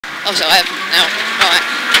Oh, sorry, now, right,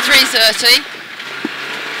 330,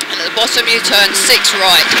 and at the bottom you turn 6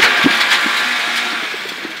 right.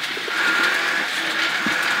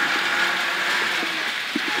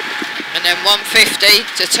 And then 150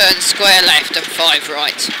 to turn square left and 5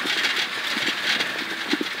 right.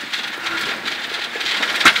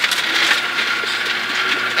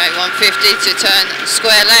 Okay, 150 to turn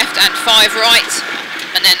square left and 5 right,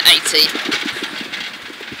 and then 80.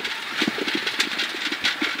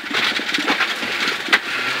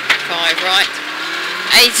 Right,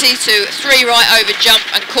 80 to 3 right over jump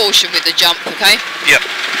and caution with the jump, okay? Yep.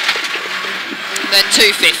 Then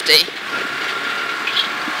 250.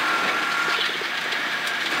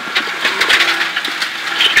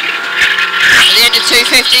 At the end of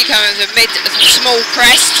 250 comes a small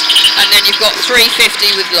crest, and then you've got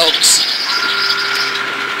 350 with logs.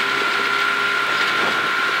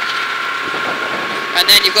 And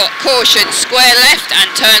then you've got caution square left and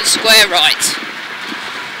turn square right.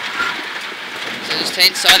 Just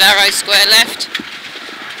inside arrow, square left,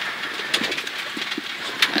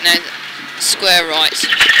 and then square right,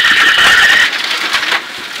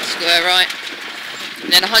 square right,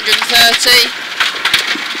 and then 130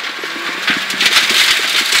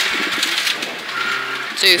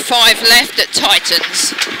 to 5 left at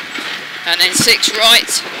tightens, and then 6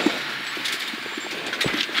 right.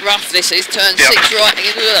 Rough this is, turn 6 right,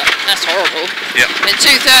 ugh, that's horrible. Then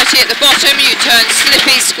 230 at the bottom, you turn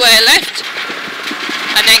slippy square left,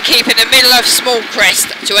 and then keep in the middle of small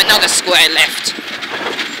crest to another square left.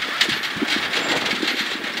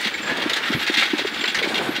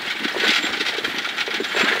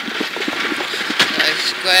 So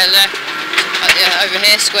square left, yeah, over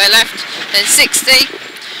here, square left, then 60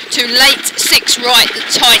 to late 6 right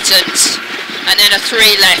that tightens, and then a 3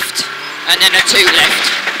 left, and then a 2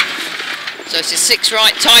 left. So this is 6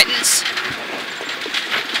 right tightens,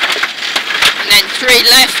 and then 3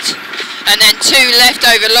 left, and then 2 left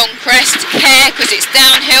over long crest. Care, because it's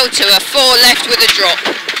downhill, to a 4 left with a drop.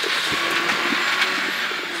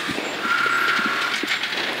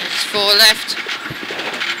 It's 4 left.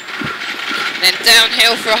 Then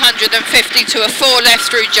downhill for 150 to a 4 left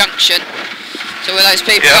through junction. So where those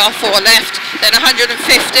people are, 4 left. Then 150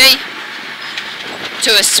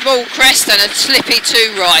 to a small crest and a slippy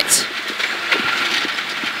 2 right.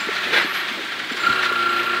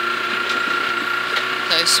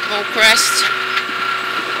 So small crest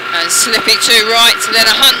and slippy 2 right, then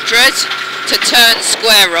 100 to turn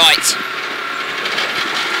square right.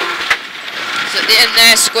 So at the end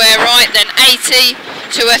there, square right, then 80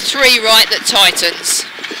 to a 3 right that tightens.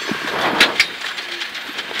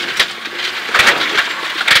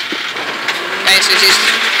 Okay, so this is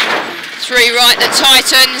 3 right that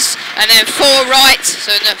tightens, and then 4 right,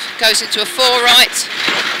 so it goes into a 4 right,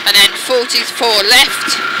 and then 44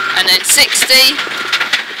 left, and then 60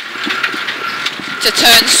 to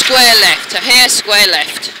turn square left, to here square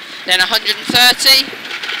left, then 130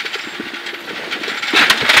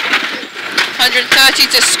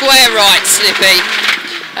 to square right slippy,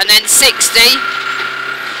 and then 60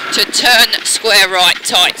 to turn square right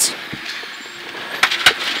tight.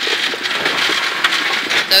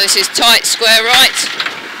 So this is tight square right,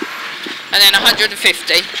 and then 150.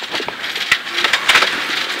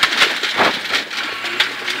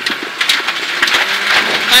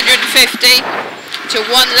 150 to 1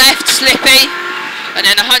 left slippy, and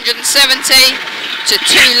then 170 to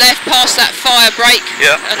 2 left past that fire break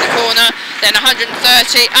at the corner, then 130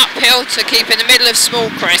 uphill to keep in the middle of small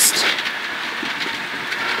crest.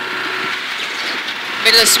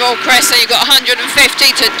 Middle of small crest, then you've got 150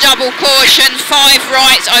 to double caution, 5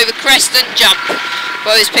 right over crest and jump.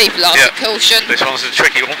 Well, those people are caution. This one's a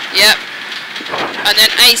tricky one. Yep. And then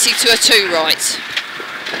 80 to a 2 right.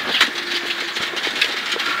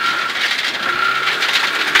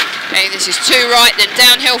 Okay, this is 2 right, then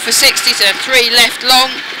downhill for 60 to 3 left long,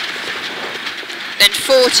 then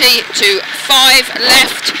 40 to 5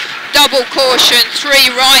 left, double caution, 3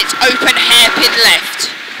 right, open hairpin left.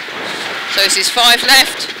 So this is 5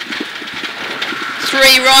 left,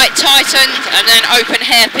 3 right tightened, and then open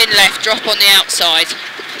hairpin left, drop on the outside,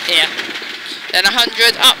 here. Then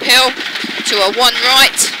 100 uphill to a 1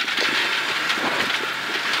 right,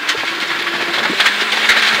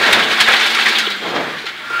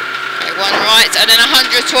 and then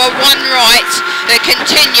 100 to a 1 right that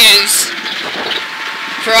continues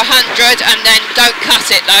for 100, and then don't cut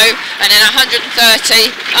it though, and then 130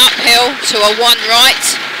 uphill to a 1 right,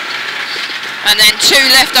 and then 2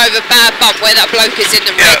 left over bad bump where that bloke is in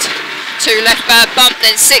the red. 2 left bad bump,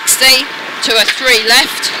 then 60 to a 3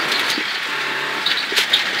 left.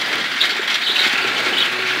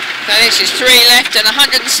 Okay, this is 3 left and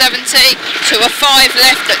 170 to a 5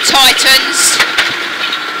 left that tightens.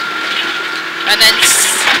 And then,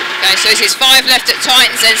 okay, so this is 5 left at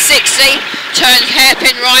tightens, then 60, turns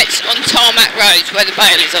hairpin right on tarmac road, where the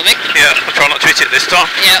bail is, I think. Yeah, I'll try not to hit it this time.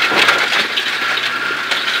 Yeah.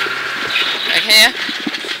 Okay, here,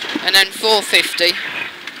 and then 450.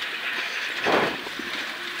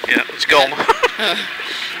 Yeah, it's gone.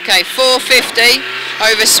 Okay, 450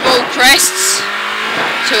 over small crests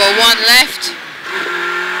to a 1 left.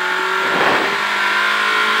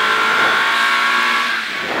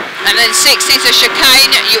 And then 60 to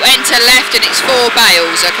chicane, you enter left and it's 4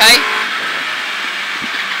 bales, okay?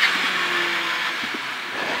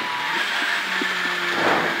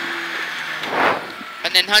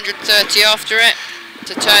 And then 130 after it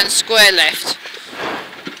to turn square left.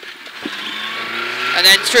 And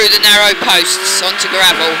then through the narrow posts onto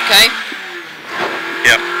gravel, okay?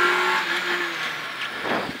 Yep.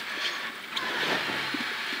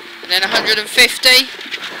 And then 150.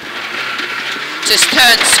 Just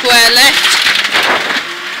turn square left,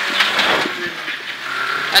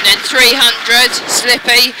 and then 300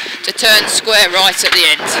 slippy to turn square right at the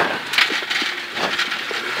end.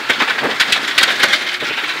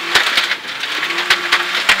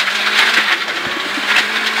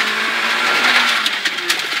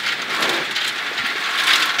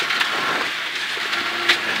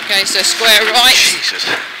 Okay, so square right. Jesus.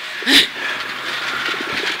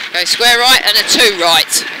 Okay, square right and a 2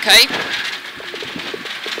 right, okay?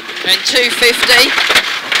 And 250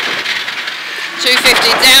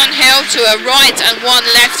 downhill to a right and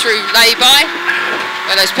 1 left through lay-by,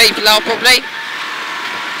 where those people are probably,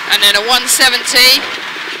 and then a 170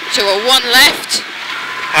 to a 1 left.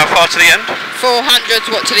 How far to the end?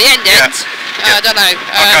 400, what, to the end? Yeah. I don't know,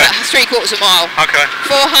 Okay. 3/4 mile. Okay.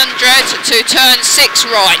 400 to turn 6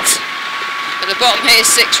 right. At the bottom here,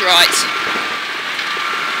 6 right.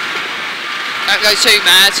 Don't go too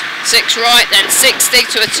mad. 6 right, then 60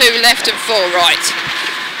 to a 2 left and 4 right.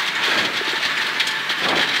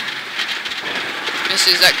 This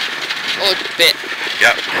is that odd bit.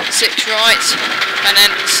 Yep. 6 right, and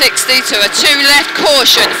then 60 to a 2 left,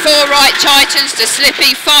 caution. 4 right tightens to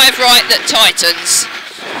slippy, 5 right that tightens.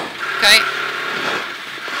 Okay.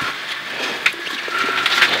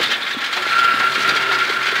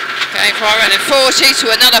 Okay, 5 right, and 40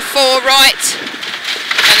 to another 4 right.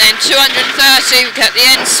 And then 230, we get the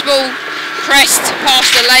end, small crest past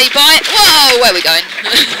the lay-by. Whoa, where are we going?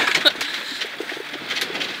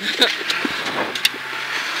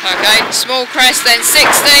 Okay, small crest, then 60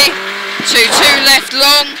 to 2 left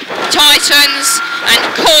long, tightens, and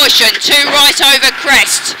caution, 2 right over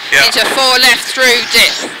crest, into 4 left through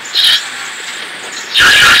dip.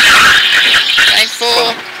 Okay,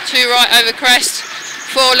 2 right over crest,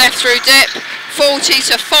 4 left through dip, 40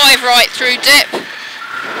 to 5 right through dip.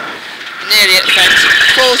 Nearly at the fence.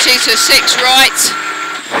 40 to 6 right,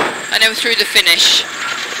 and then through the finish.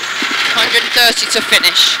 130 to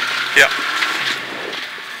finish. Yep.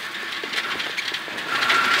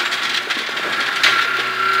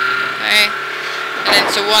 Okay, and then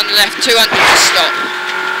to 1 left, 200 to stop.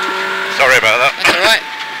 Sorry about that. That's all right.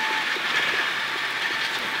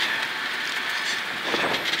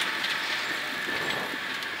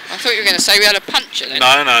 I thought you were going to say we had a puncher then.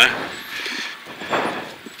 No, no.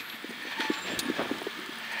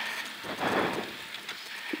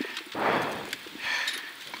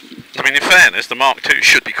 I mean, in fairness, the Mark II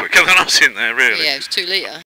should be quicker than us in there, really. Yeah, it was 2 litre.